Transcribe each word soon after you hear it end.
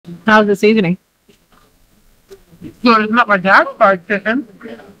How's the seasoning? No, it's not my dad's fried chicken.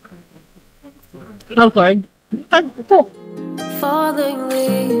 Okay. Cool. Falling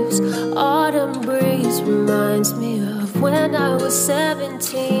leaves, autumn breeze reminds me of when I was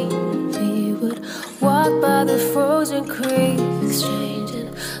 17. We would walk by the frozen creek,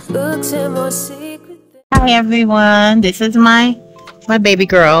 exchanging looks and more secret. Hi everyone, this is my baby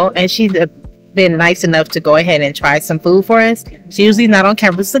girl, and she's been nice enough to go ahead and try some food for us. She's usually not on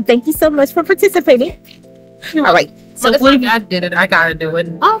camera, so thank you so much for participating. All right, so what I did it, I gotta do it.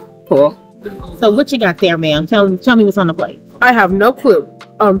 Oh, cool. So what you got there, ma'am? Tell me what's on the plate. I have no clue.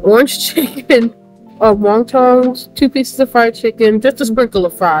 Orange chicken, wontons, 2 pieces of fried chicken, just a sprinkle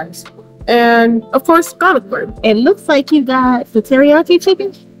of fries, and of course garlic bread. It looks like you got the teriyaki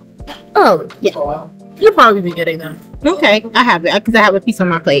chicken. Oh Yeah. You'll probably be getting that. Okay, I have it because I have a piece on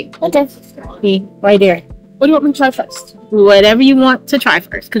my plate. Okay. See, right there. What do you want me to try first? Whatever you want to try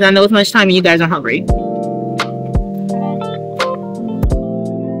first, because I know it's lunchtime and you guys are hungry.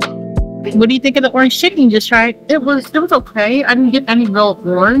 What do you think of the orange chicken you just tried? It was okay. I didn't get any real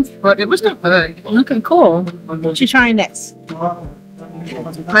orange, but it was not good. Okay, cool. What you trying next?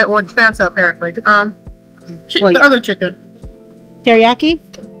 My orange Fanta apparently. Wait. The other chicken. Teriyaki?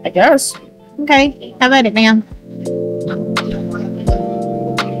 I guess. Okay, how about it, ma'am?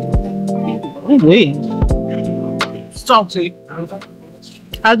 Salty.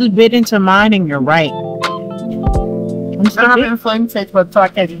 I just bit into mine and you're right. I don't have any flame taste, but so I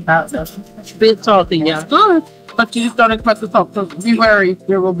can't eat that. It's a bit salty, yeah. Good. But you just don't expect the salt. So be wary,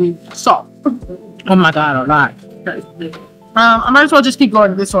 there will be salt. Oh my god, a lot. Okay. I might as well just keep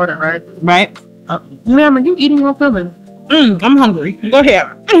going in this order, right? Right? Ma'am, are you eating real good? I'm hungry. Go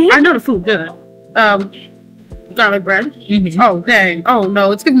ahead. I know the food good. Garlic bread. Oh, dang. Oh,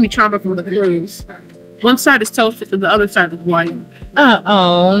 no. It's giving me trauma from the cruise. One side is toasted and the other side is white.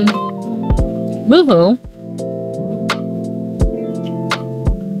 Uh-oh. Boo-hoo.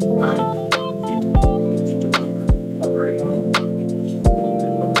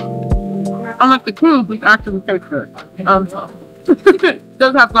 Unlike the cruise, which actually tastes good. It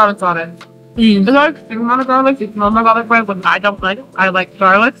does have garlic on it. It's like, if you want a garlic, if you want my garlic bread, which I don't like. I like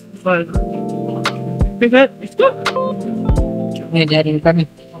garlic, but it's good. Hey, Daddy,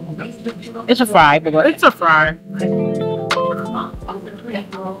 it's a fry, but It's a fry.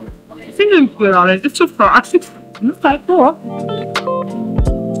 Seasoning's good on it. It's a fry. okay, cool.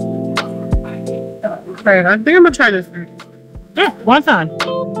 Okay, I think I'm gonna try this. Yeah, one time.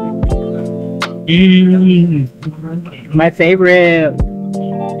 My favorite.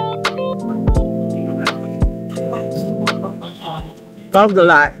 Loved a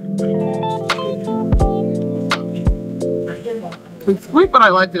lot. It's sweet, but I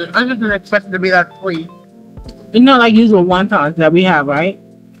like it. I just didn't expect it to be that sweet. You know, like usual wontons that we have, right?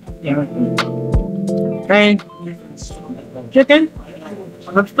 Yeah. And chicken.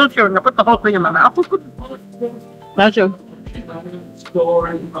 I'm still chewing. I put the whole thing in my mouth. That's it. All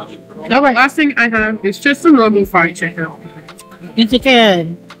right. Last thing I have is just a normal fried chicken. And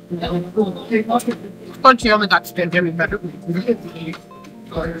chicken. But you only got to get any better.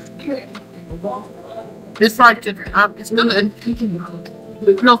 This fried chicken, it's good.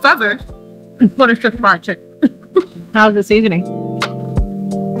 No feathers, but it's just fried chicken. How's the seasoning?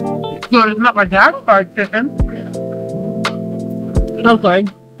 No, it's not my dad's fried chicken. Okay.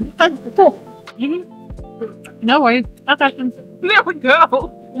 Cool. No way. Okay. There we go.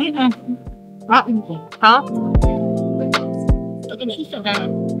 Huh?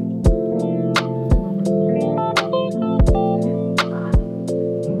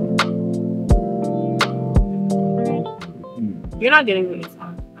 You're not getting these.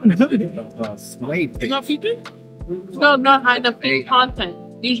 Wait. Not peach? No, not high enough peach content.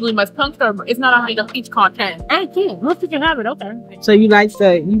 Usually my tongue starts, it's not a high enough peach content. I can't. Most people can have it, okay. So you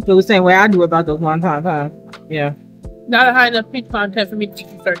feel the same way I do about those wontons, huh? Yeah. Not a high enough peach content for me to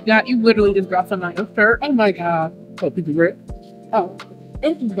eat dessert. Yeah, you literally just dropped some on your shirt. Oh my god. Oh, did you rip? Oh.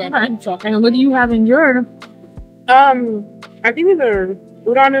 And what do you have in your? I think these are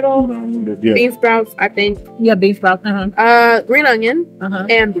udon noodles, bean sprouts, I think. Yeah, beef sprouts. Green onion,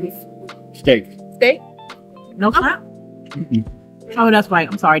 and beef. Steak. Steak? No crap? Oh, that's right.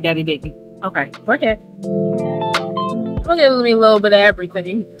 I'm sorry, Daddy beat me. Okay. Okay. We'll give me a little bit of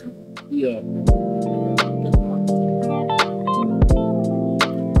everything. Yeah.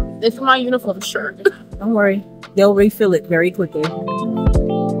 It's my uniform shirt. Don't worry. They'll refill it very quickly.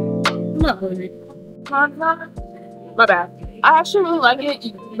 Not really. My bad. I actually really like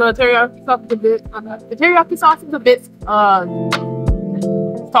it. The teriyaki sauce is a bit. The teriyaki sauce is a bit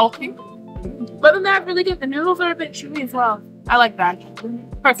salty. But than that, really good. The noodles are a bit chewy as well. I like that.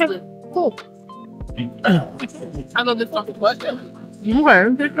 Personally. Cool. I love this fucking question. Okay,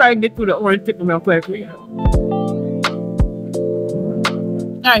 let's try and get through the orange chicken real quick.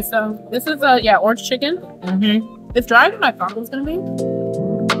 Alright, so this is orange chicken. It's drier than I thought it was gonna be.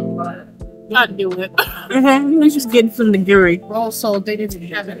 Not do it. We just getting some nigiri. Also, they didn't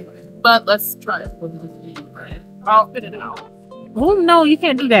have it. But let's try it. I'll spit it out. Oh no, you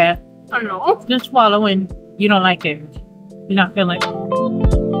can't do that. I know. Just swallow when you don't like it. You're not feeling.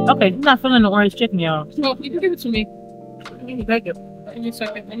 Okay, you're not feeling the orange chicken, y'all. Well, you can give it to me. Let me take it. Give me a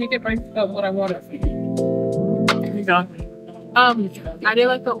second. Let me get my what I wanted. Here you go. I didn't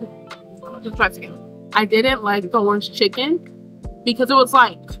like the. Just try it again. I didn't like the orange chicken because it was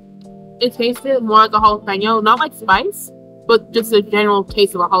like it tasted more like a jalapeno, not like spice, but just a general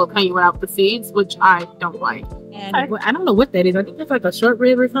taste of a jalapeno without the seeds, which I don't like. And I don't know what that is. I think it's like a short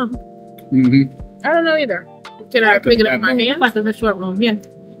rib or something. I don't know either. Can I pick it up in my hand? It's like a short rib, yeah.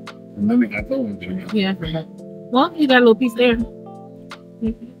 Yeah. Well, you got a little piece there.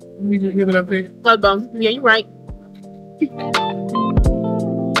 Let me just give it up there. Blood bone. Yeah, you're right.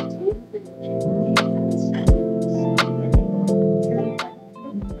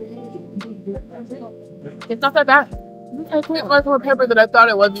 It's not that bad. It's much more pepper than I thought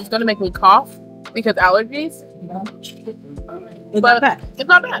it was. It's gonna make me cough because allergies. It's not bad. It's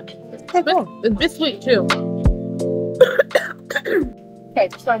not bad. It's a bit sweet too. Okay,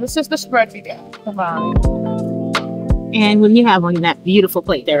 so this is the spread we get. Come on. And when you have on that beautiful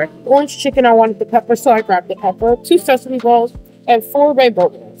plate there. Orange chicken, I wanted the pepper, so I grabbed the pepper. 2 sesame rolls and 4 rainbow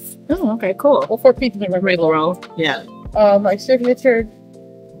rolls. Oh, okay, cool. Well, 4 pieces of rainbow roll. Yeah. My signature.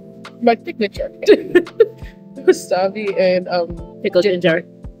 Wasabi and Pickled ginger.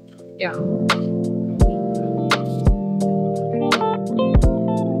 Yeah.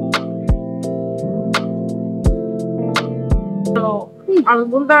 So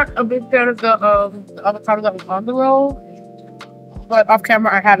I'm not a big fan of the avocado that was on the roll, but off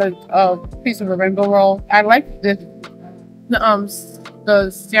camera I had a piece of a rainbow roll. I like the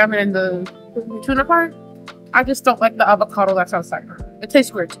salmon and the tuna part. I just don't like the avocado that's outside. It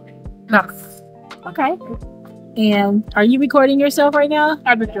tastes weird to me. No. Okay. And are you recording yourself right now?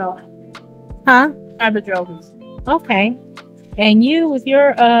 Abigail. Huh? Abigail. Okay. And you with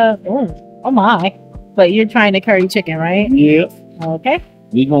your oh my. But you're trying the curry chicken, right? Yeah. Okay.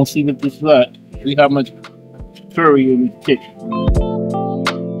 We gonna see what this is like. See how much curry in the chicken.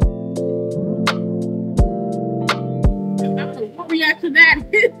 What reaction that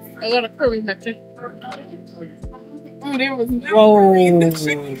is? A lot of curry in that chicken. Oh, there was no curry in the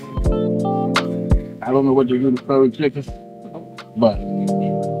chicken. I don't know what they do to curry chicken, but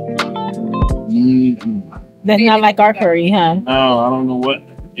That's not like our curry, huh? no, I don't know what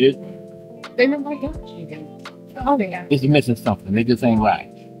it. They don't like that chicken. Oh, yeah. It's missing something. They just ain't right.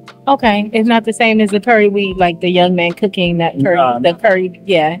 Okay. It's not the same as the curry we like the young man cooking that curry. No, the curry,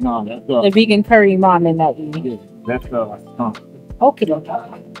 yeah. No, that's The vegan curry mom and that we. yeah, that's Okay.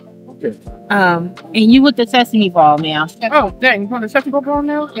 okay. And you with the sesame ball now. Oh, dang. You want the sesame ball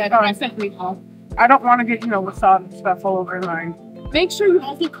now? Yeah, no, I sesame ball. I don't want to get, wasabi and stuff all over mine. Make sure you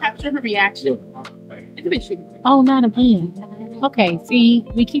also capture her reaction. It's a bit sugar. Oh, not again. Okay. See,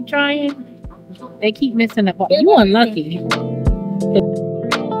 we keep trying. They keep missing the ball. You unlucky.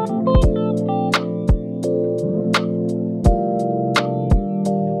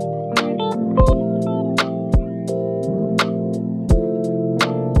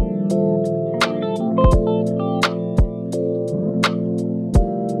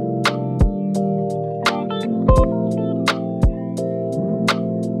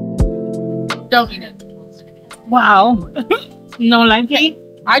 Don't eat it. Wow. No like it?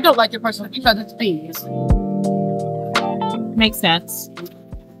 I don't like it personally because it's beans. Makes sense.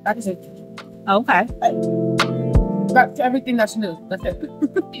 That's it. Okay. That's everything that's new. That's it.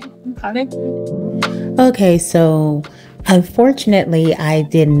 Okay, so unfortunately, I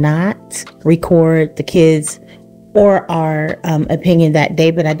did not record the kids or our opinion that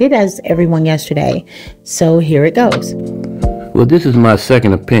day, but I did ask everyone yesterday. So here it goes. Well, this is my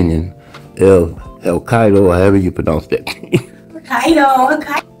second opinion of Hokkaido, however you pronounce that.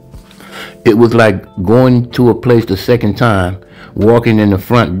 Hokkaido. It was like going to a place the second time, walking in the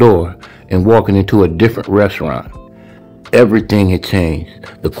front door and walking into a different restaurant. Everything had changed.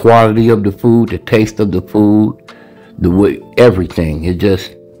 The quality of the food, the taste of the food, the way, everything. It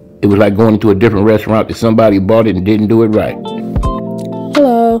was like going to a different restaurant that somebody bought it and didn't do it right.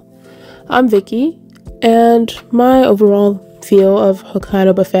 Hello, I'm Vicky, and my overall feel of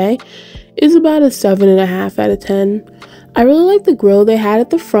Hokkaido Buffet is about a 7.5 out of 10. I really like the grill they had at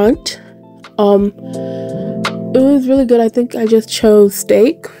the front. It was really good. I think I just chose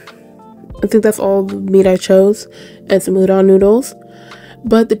steak. I think that's all the meat I chose, and some udon noodles.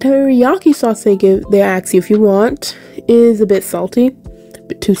 But the teriyaki sauce they ask you if you want is a bit salty, a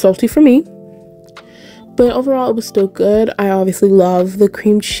bit too salty for me. But overall, it was still good. I obviously love the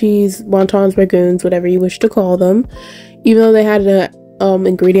cream cheese wontons, ragoons, whatever you wish to call them. Even though they had an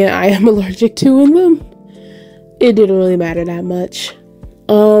ingredient I am allergic to in them, it didn't really matter that much.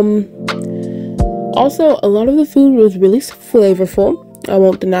 Also, a lot of the food was really flavorful. I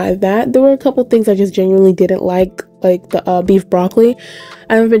won't deny that. There were a couple things I just genuinely didn't like the beef broccoli.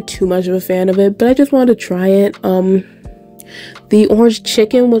 I haven't been too much of a fan of it, but I just wanted to try it. The orange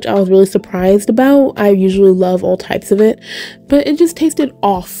chicken, which I was really surprised about. I usually love all types of it, but it just tasted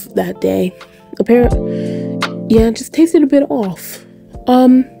off that day. Yeah, it just tasted a bit off.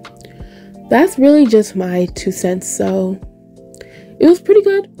 That's really just my 2 cents. So it was pretty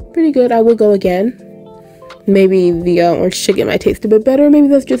good. I will go again. Maybe the orange chicken might taste a bit better. Maybe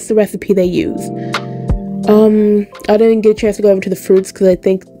that's just the recipe they use. I didn't get a chance to go over to the fruits because I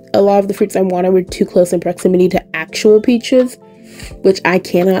think a lot of the fruits I wanted were too close in proximity to actual peaches, which I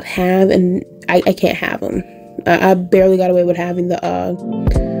cannot have, and I can't have them. I barely got away with having the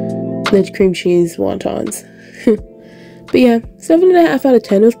cream cheese wontons. But yeah, 7.5 out of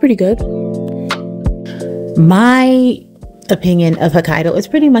 10. It was pretty good. My opinion of Hokkaido is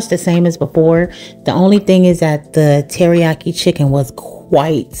pretty much the same as before. The only thing is that the teriyaki chicken was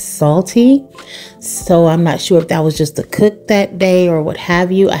quite salty, so I'm not sure if that was just the cook that day or what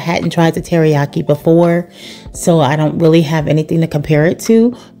have you. I hadn't tried the teriyaki before, so I don't really have anything to compare it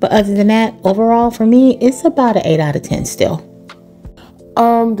to. But other than that, overall for me, it's about an 8 out of 10 still.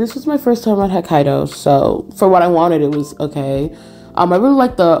 This was my first time at Hokkaido, so for what I wanted, it was okay. I really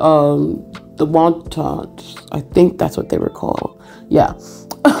like the wontons. I think that's what they were called. Yeah.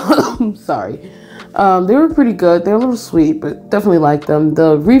 Sorry. They were pretty good. They're a little sweet, but definitely like them.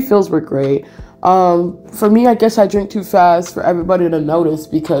 The refills were great. For me, I guess I drink too fast for everybody to notice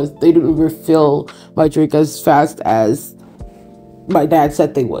because they didn't refill my drink as fast as my dad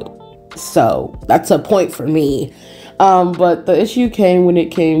said they would. So that's a point for me. But the issue came when it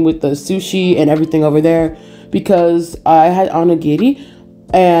came with the sushi and everything over there, because I had onigiri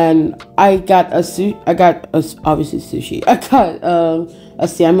and I got obviously sushi. I got a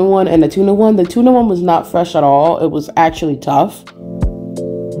salmon one and a tuna one. The tuna one was not fresh at all. It was actually tough.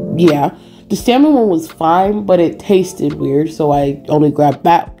 Yeah, the salmon one was fine, but it tasted weird, so I only grabbed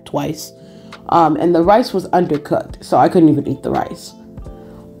that twice. And the rice was undercooked, so I couldn't even eat the rice.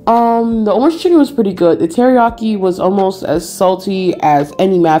 The orange chicken was pretty good. The teriyaki was almost as salty as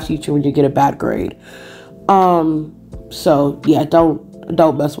any math teacher when you get a bad grade. So yeah,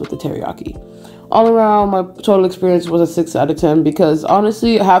 don't mess with the teriyaki. All around, my total experience was a 6 out of 10 because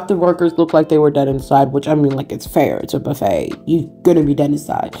honestly, half the workers looked like they were dead inside, which I mean, like, it's fair. It's a buffet. You're gonna be dead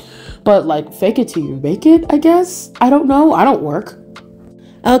inside. But like, fake it till you make it, I guess. I don't know. I don't work.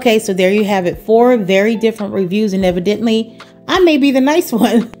 Okay, so there you have it. 4 very different reviews, and evidently I may be the nice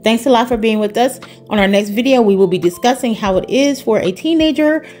one. Thanks a lot for being with us. On our next video, we will be discussing how it is for a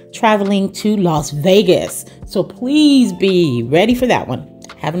teenager traveling to Las Vegas. So please be ready for that one.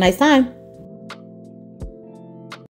 Have a nice time.